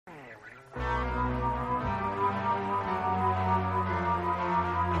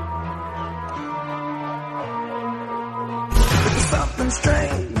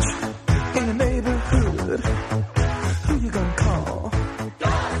strange in the neighborhood. Who you gonna call?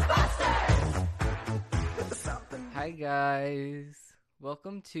 Ghostbusters! Hi guys,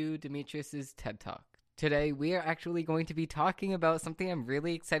 welcome to Demetrius's TED Talk. Today we are actually going to be talking about something I'm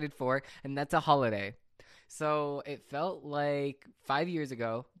really excited for, and that's a holiday. So it felt like 5 years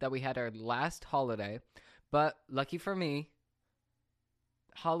ago that we had our last holiday, but lucky for me,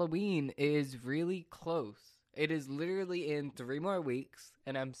 Halloween is really close. It is literally in 3 more weeks,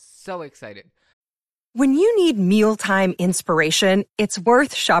 and I'm so excited. When you need mealtime inspiration, it's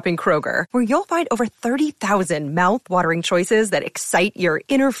worth shopping Kroger, where you'll find over 30,000 mouth-watering choices that excite your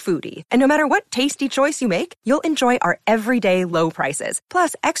inner foodie. And no matter what tasty choice you make, you'll enjoy our everyday low prices,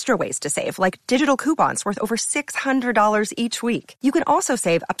 plus extra ways to save, like digital coupons worth over $600 each week. You can also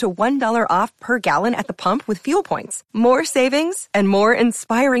save up to $1 off per gallon at the pump with fuel points. More savings and more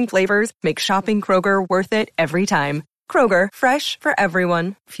inspiring flavors make shopping Kroger worth it every time. Kroger, fresh for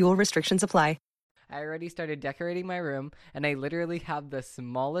everyone. Fuel restrictions apply. I already started decorating my room, and I literally have the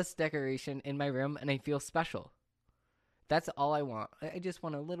smallest decoration in my room, and I feel special. That's all I want. I just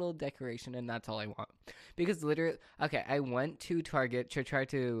want a little decoration, and that's all I want. Because literally, okay, I went to Target to try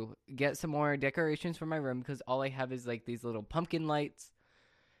to get some more decorations for my room, because all I have is like these little pumpkin lights,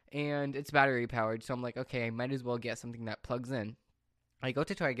 and it's battery powered, so I'm like, okay, I might as well get something that plugs in. I go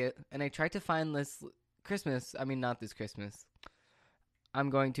to Target, and I try to find this not this Christmas. I'm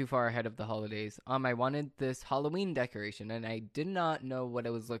going too far ahead of the holidays. I wanted this Halloween decoration, and I did not know what I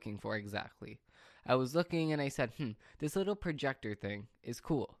was looking for exactly. I was looking, and I said, this little projector thing is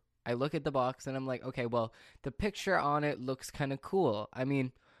cool. I look at the box, and I'm like, okay, well, the picture on it looks kind of cool. I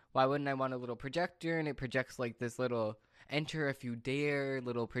mean, why wouldn't I want a little projector, and it projects like this little enter if you dare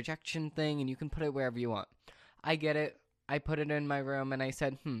little projection thing, and you can put it wherever you want. I get it. I put it in my room, and I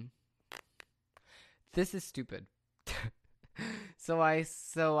said, this is stupid. So I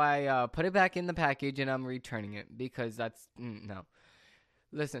put it back in the package, and I'm returning it because that's no.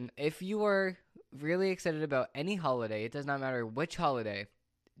 Listen, if you are really excited about any holiday, it does not matter which holiday,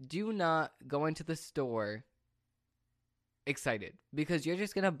 do not go into the store excited, because you're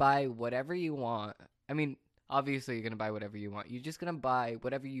just going to buy whatever you want. I mean, obviously you're going to buy whatever you want. You're just going to buy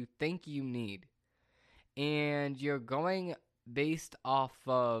whatever you think you need. And you're going based off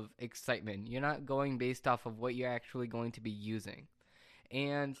of excitement. You're not going based off of what you're actually going to be using.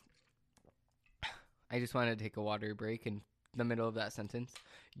 And I just wanted to take a water break in the middle of that sentence.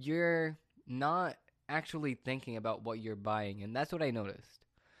 You're not actually thinking about what you're buying, and that's what I noticed.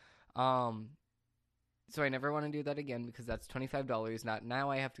 So I never want to do that again, because that's $25.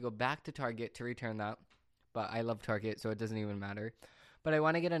 Now I have to go back to Target to return that. But I love Target, so it doesn't even matter. But I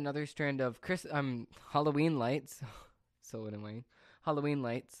want to get another strand of Halloween lights. So anyway, Halloween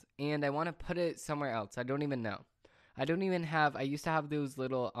lights, and I want to put it somewhere else. I don't even know. I used to have those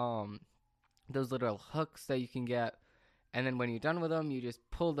little hooks that you can get, and then when you're done with them, you just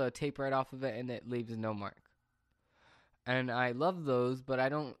pull the tape right off of it, and it leaves no mark. And I love those, but I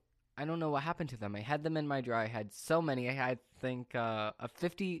don't know what happened to them. I had them in my drawer. I had so many. I had, I think, a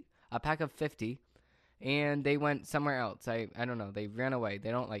pack of 50, and they went somewhere else. I don't know. They ran away.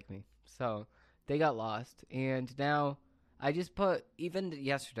 They don't like me, so they got lost, and now I just even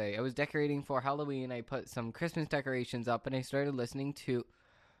yesterday, I was decorating for Halloween. I put some Christmas decorations up, and I started listening to,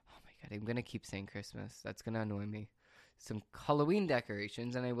 oh my God, I'm going to keep saying Christmas. That's going to annoy me. Some Halloween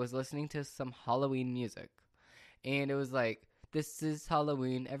decorations, and I was listening to some Halloween music. And it was like, this is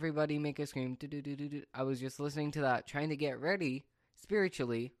Halloween, everybody make a scream. I was just listening to that, trying to get ready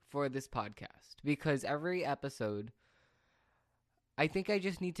spiritually for this podcast. Because every episode, I think I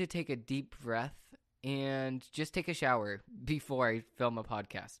just need to take a deep breath and just take a shower before I film a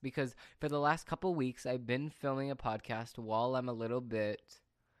podcast, because for the last couple weeks I've been filming a podcast while I'm a little bit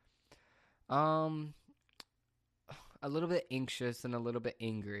anxious and a little bit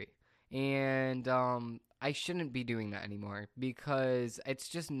angry, and I shouldn't be doing that anymore, because it's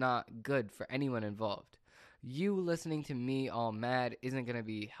just not good for anyone involved. You listening to me all mad isn't going to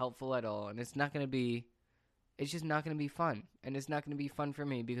be helpful at all, and it's just not going to be fun, and it's not going to be fun for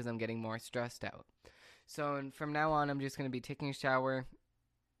me, because I'm getting more stressed out. So from now on, I'm just going to be taking a shower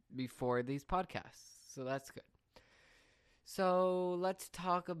before these podcasts. So that's good. So let's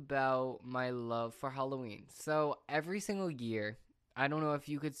talk about my love for Halloween. So every single year, I don't know if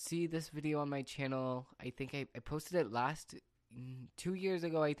you could see this video on my channel. I think I posted it 2 years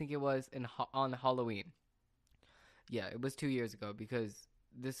ago. I think it was on Halloween. Yeah, it was 2 years ago, because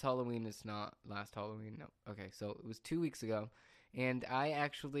this Halloween is not last Halloween. No. Okay, so it was 2 weeks ago. And I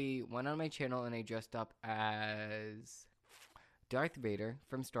actually went on my channel and I dressed up as Darth Vader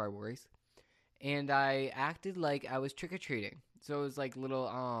from Star Wars. And I acted like I was trick-or-treating. So it was like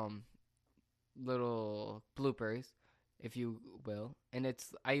little bloopers, if you will. And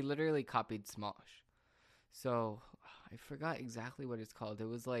I literally copied Smosh. So I forgot exactly what it's called. It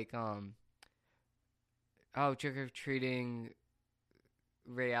was like trick or treating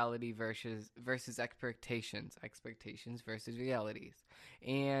reality versus expectations versus realities.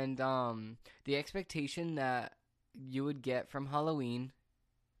 And the expectation that you would get from Halloween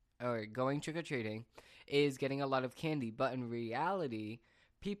or going trick or treating is getting a lot of candy, but in reality,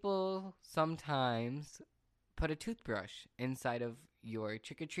 people sometimes put a toothbrush inside of your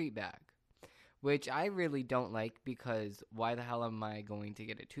trick or treat bag, which I really don't like, because why the hell am I going to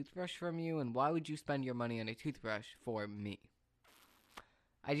get a toothbrush from you, and why would you spend your money on a toothbrush for me?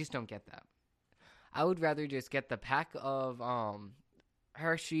 I just don't get that. I would rather just get the pack of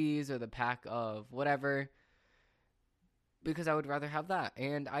Hershey's or the pack of whatever, because I would rather have that.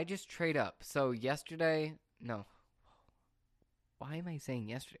 And I just trade up. So why am I saying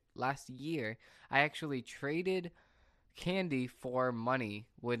yesterday? Last year, I actually traded candy for money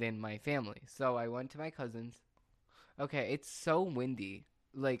within my family. So I went to my cousin's. Okay, it's so windy.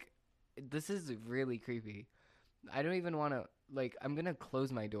 Like, this is really creepy. I don't even want to, I'm going to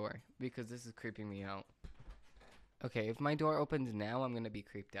close my door because this is creeping me out. Okay, if my door opens now, I'm going to be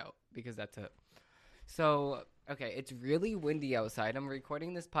creeped out because that's it. So, okay, it's really windy outside. I'm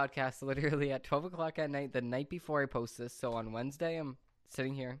recording this podcast literally at 12 o'clock at night, the night before I post this. So on Wednesday, I'm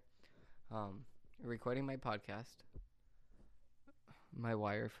sitting here recording my podcast. My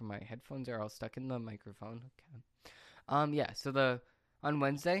wire for my headphones are all stuck in the microphone. Okay. So on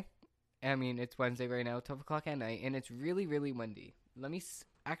Wednesday, it's Wednesday right now, 12 o'clock at night, and it's really, really windy. Let me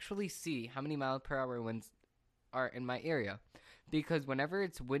actually see how many mile per hour winds are in my area, because whenever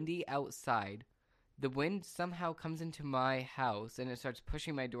it's windy outside, the wind somehow comes into my house and it starts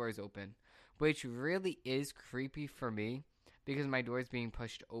pushing my doors open, which really is creepy for me, because my door is being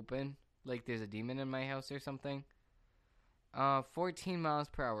pushed open like there's a demon in my house or something. 14 miles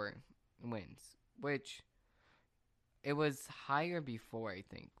per hour winds, which it was higher before, I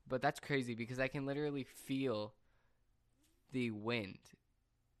think. But that's crazy because I can literally feel the wind.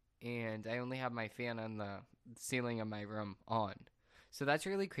 And I only have my fan on the ceiling of my room on. So that's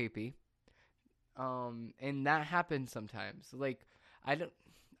really creepy. And that happens sometimes.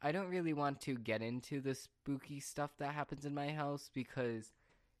 I don't really want to get into the spooky stuff that happens in my house because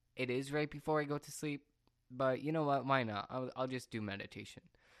it is right before I go to sleep. But you know what? Why not? I'll just do meditation.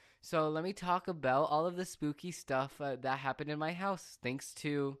 So let me talk about all of the spooky stuff that happened in my house thanks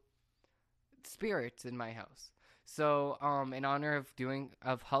to spirits in my house. So in honor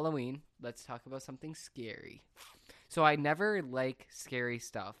of Halloween, let's talk about something scary. So I never like scary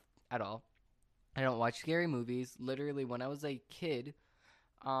stuff at all. I don't watch scary movies. Literally, when I was a kid,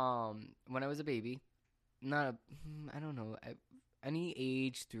 when I was a baby, I don't know, any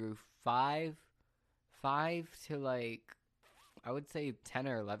age through five to I would say 10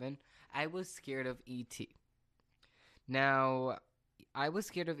 or 11, I was scared of E.T. Now, I was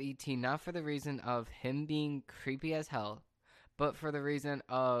scared of E.T. not for the reason of him being creepy as hell, but for the reason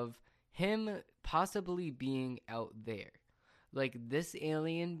of him possibly being out there. Like, this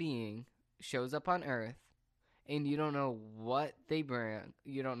alien being shows up on Earth, and you don't know what they bring,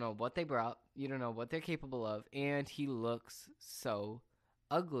 you don't know what they brought, you don't know what they're capable of, and he looks so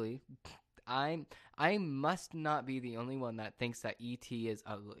ugly. I must not be the only one that thinks that E.T. is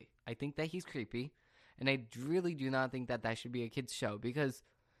ugly. I think that he's creepy, and I really do not think that should be a kid's show because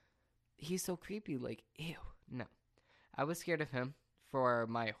he's so creepy. Like, ew, no. I was scared of him for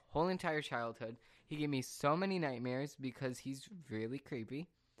my whole entire childhood. He gave me so many nightmares because he's really creepy.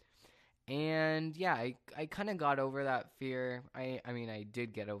 And yeah, I kind of got over that fear. I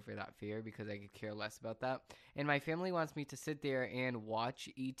did get over that fear because I could care less about that. And my family wants me to sit there and watch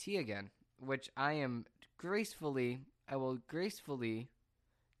E.T. again, which I will gracefully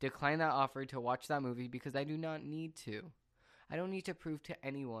decline that offer to watch that movie because I do not need to. I don't need to prove to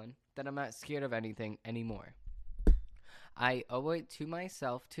anyone that I'm not scared of anything anymore. I owe it to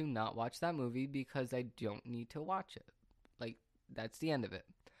myself to not watch that movie because I don't need to watch it. That's the end of it.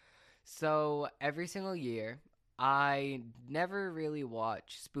 So every single year, I never really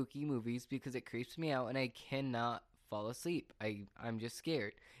watch spooky movies because it creeps me out and I cannot fall asleep. I'm just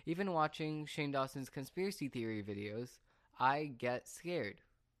scared. Even watching Shane Dawson's conspiracy theory videos, I get scared.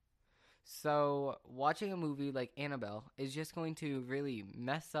 So watching a movie like Annabelle is just going to really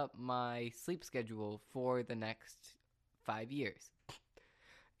mess up my sleep schedule for the next 5 years.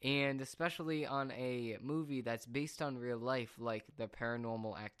 And especially on a movie that's based on real life like The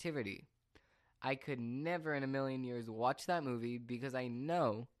Paranormal Activity. I could never in a million years watch that movie because I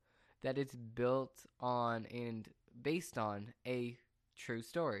know that it's built on and based on a true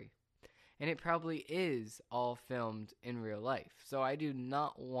story. And it probably is all filmed in real life. So I do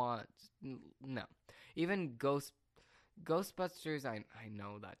not want, no. Even Ghostbusters, I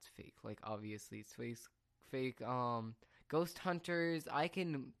know that's fake. Like, obviously it's fake. Ghost Hunters,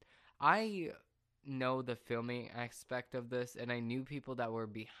 I know the filming aspect of this, and I knew people that were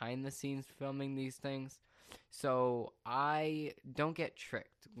behind the scenes filming these things. So I don't get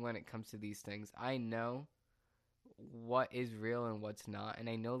tricked when it comes to these things. I know what is real and what's not, and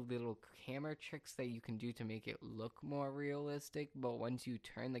I know little camera tricks that you can do to make it look more realistic, but once you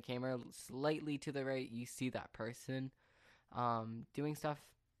turn the camera slightly to the right, you see that person doing stuff.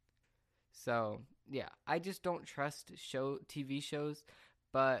 So yeah, I just don't trust TV shows,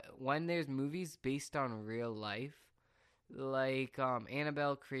 but when there's movies based on real life, like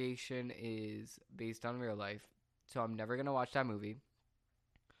Annabelle Creation is based on real life, so I'm never gonna watch that movie.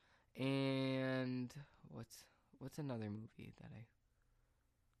 And what's another movie that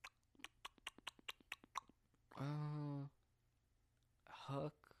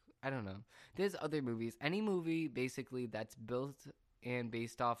Hook? I don't know. There's other movies. Any movie basically that's built and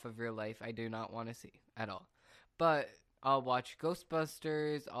based off of real life, I do not want to see at all. But I'll watch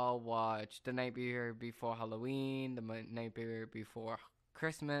Ghostbusters. I'll watch The Nightmare Before Halloween, The Nightmare Before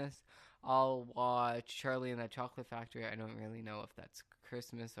Christmas. I'll watch Charlie and the Chocolate Factory. I don't really know if that's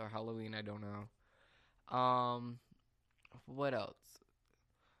Christmas or Halloween. I don't know. What else?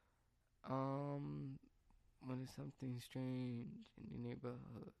 What is something strange in your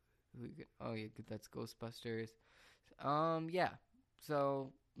neighborhood? Oh yeah, that's Ghostbusters. Yeah.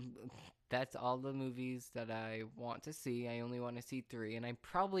 So that's all the movies that I want to see. I only want to see 3, and I'm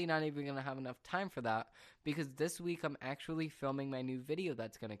probably not even gonna have enough time for that because this week I'm actually filming my new video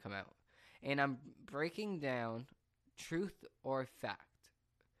that's gonna come out, and I'm breaking down truth or fact.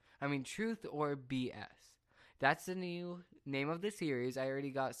 Truth or BS. That's the new name of the series. I already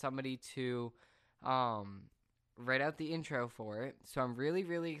got somebody to write out the intro for it. So I'm really,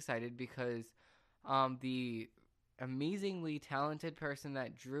 really excited because the amazingly talented person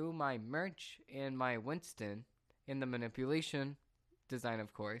that drew my merch and my Winston in the manipulation design,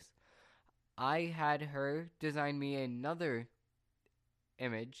 of course, I had her design me another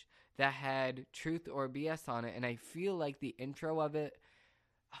image that had truth or BS on it, and I feel like the intro of it,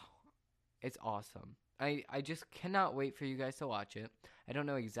 it's awesome. I just cannot wait for you guys to watch it. I don't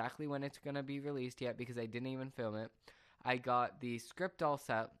know exactly when it's going to be released yet because I didn't even film it. I got the script all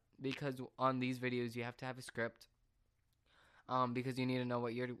set because on these videos you have to have a script because you need to know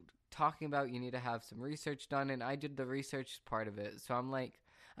what you're talking about. You need to have some research done, and I did the research part of it. So I'm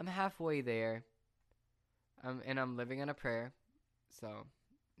halfway there, and I'm living in a prayer. So,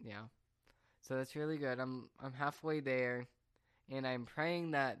 yeah. So that's really good. I'm halfway there, and I'm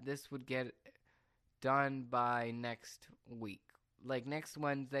praying that this would get done by next week. Like next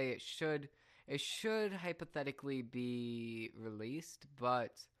Wednesday, it should hypothetically be released,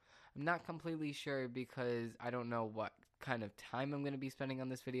 but I'm not completely sure because I don't know what kind of time I'm going to be spending on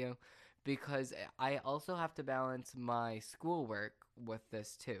this video, because I also have to balance my schoolwork with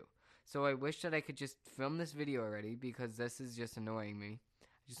this too. So I wish that I could just film this video already because this is just annoying me.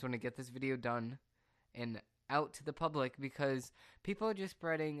 I just want to get this video done and out to the public because people are just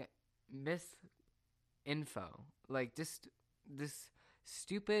spreading misinfo, like just this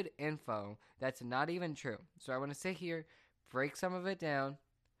stupid info that's not even true. So I want to sit here, break some of it down,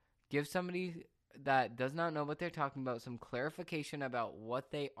 give somebody that does not know what they're talking about some clarification about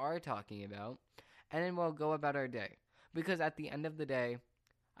what they are talking about, and then we'll go about our day. Because at the end of the day,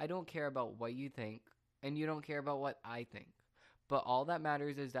 I don't care about what you think, and you don't care about what I think. But all that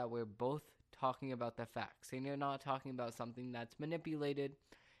matters is that we're both talking about the facts, and you're not talking about something that's manipulated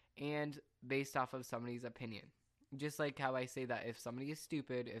and based off of somebody's opinion. Just like how I say that if somebody is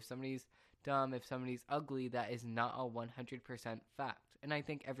stupid, if somebody's dumb, if somebody's ugly, that is not a 100% fact. And I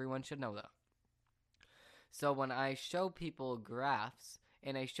think everyone should know that. So when I show people graphs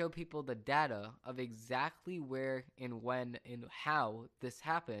and I show people the data of exactly where and when and how this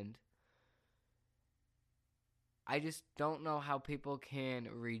happened, I just don't know how people can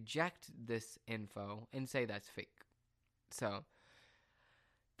reject this info and say that's fake. So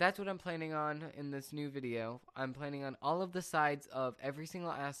that's what I'm planning on in this new video. I'm planning on all of the sides of every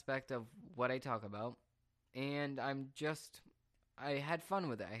single aspect of what I talk about. And I had fun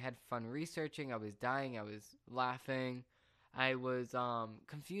with it. I had fun researching. I was dying. I was laughing. I was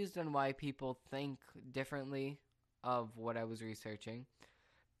confused on why people think differently of what I was researching.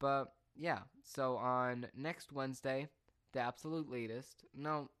 But yeah, so on next Wednesday, the absolute latest.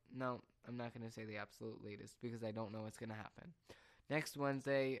 No, I'm not going to say the absolute latest because I don't know what's going to happen. Next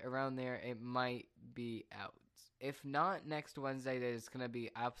Wednesday, around there, it might be out. if not next Wednesday, then it's going to be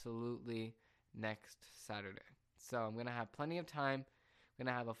absolutely next Saturday. So I'm going to have plenty of time. I'm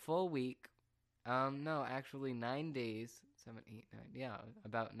going to have a full week. No, actually 9 days. 7, 8, 9. Yeah,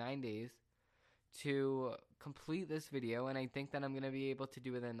 about 9 days to complete this video. And I think that I'm going to be able to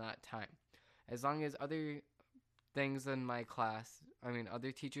do it in that time. As long as other things in my class,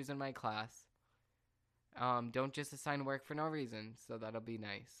 other teachers in my class, don't just assign work for no reason. So that'll be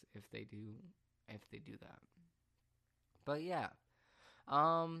nice if they do that. But yeah.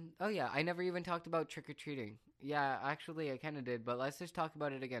 Oh yeah, I never even talked about trick-or-treating. Yeah, actually I kind of did, but let's just talk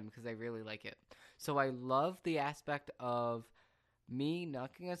about it again because I really like it. So I love the aspect of me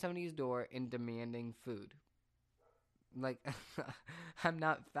knocking on somebody's door and demanding food. Like, I'm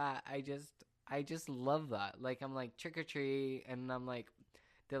not fat. I just love that. Like, I'm like, trick or treat, and I'm like,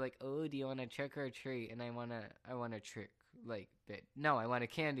 they're like, oh, do you want a trick or a treat? And I want a trick. Like, no, I want a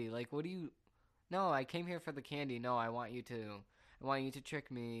candy. Like, what do you? No, I came here for the candy. No, I want you to trick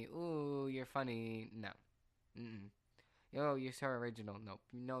me. Ooh, you're funny. No. Mm-mm. Yo, you're so original. Nope.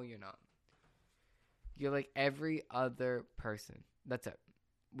 No, you're not. You're like every other person. That's it.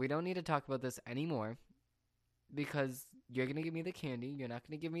 We don't need to talk about this anymore because you're going to give me the candy. You're not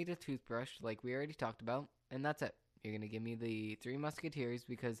going to give me the toothbrush like we already talked about. And that's it. You're going to give me the Three Musketeers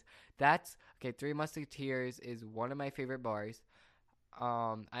because Three Musketeers is one of my favorite bars.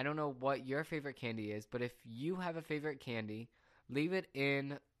 I don't know what your favorite candy is, but if you have a favorite candy, leave it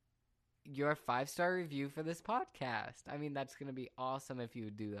in your 5-star review for this podcast. I mean, that's going to be awesome if you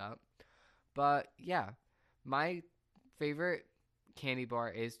would do that. But yeah, my favorite candy bar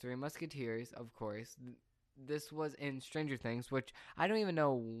is Three Musketeers, of course. This was in Stranger Things, which I don't even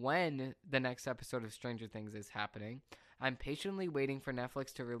know when the next episode of Stranger Things is happening. I'm patiently waiting for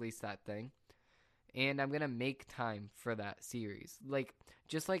Netflix to release that thing. And I'm going to make time for that series.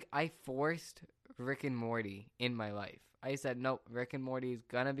 Just like I forced Rick and Morty in my life. I said, nope, Rick and Morty is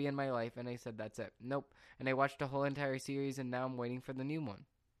going to be in my life. And I said, that's it. Nope. And I watched the whole entire series and now I'm waiting for the new one.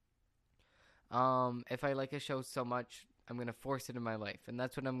 If I like a show so much, I'm going to force it in my life. And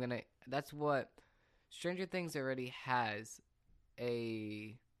that's what Stranger Things already has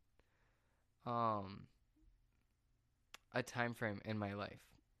a time frame in my life.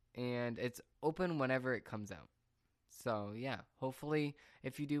 And it's open whenever it comes out. So, yeah, hopefully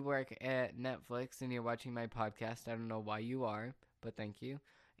if you do work at Netflix and you're watching my podcast, I don't know why you are, but thank you.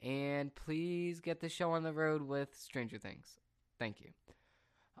 And please get the show on the road with Stranger Things. Thank you.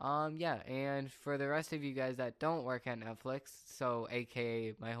 Yeah, and for the rest of you guys that don't work at Netflix, so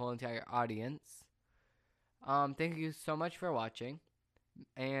aka my whole entire audience, thank you so much for watching.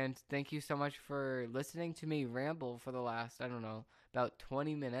 And thank you so much for listening to me ramble for the last, about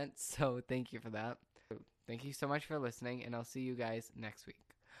 20 minutes. So thank you for that. Thank you so much for listening, and I'll see you guys next week.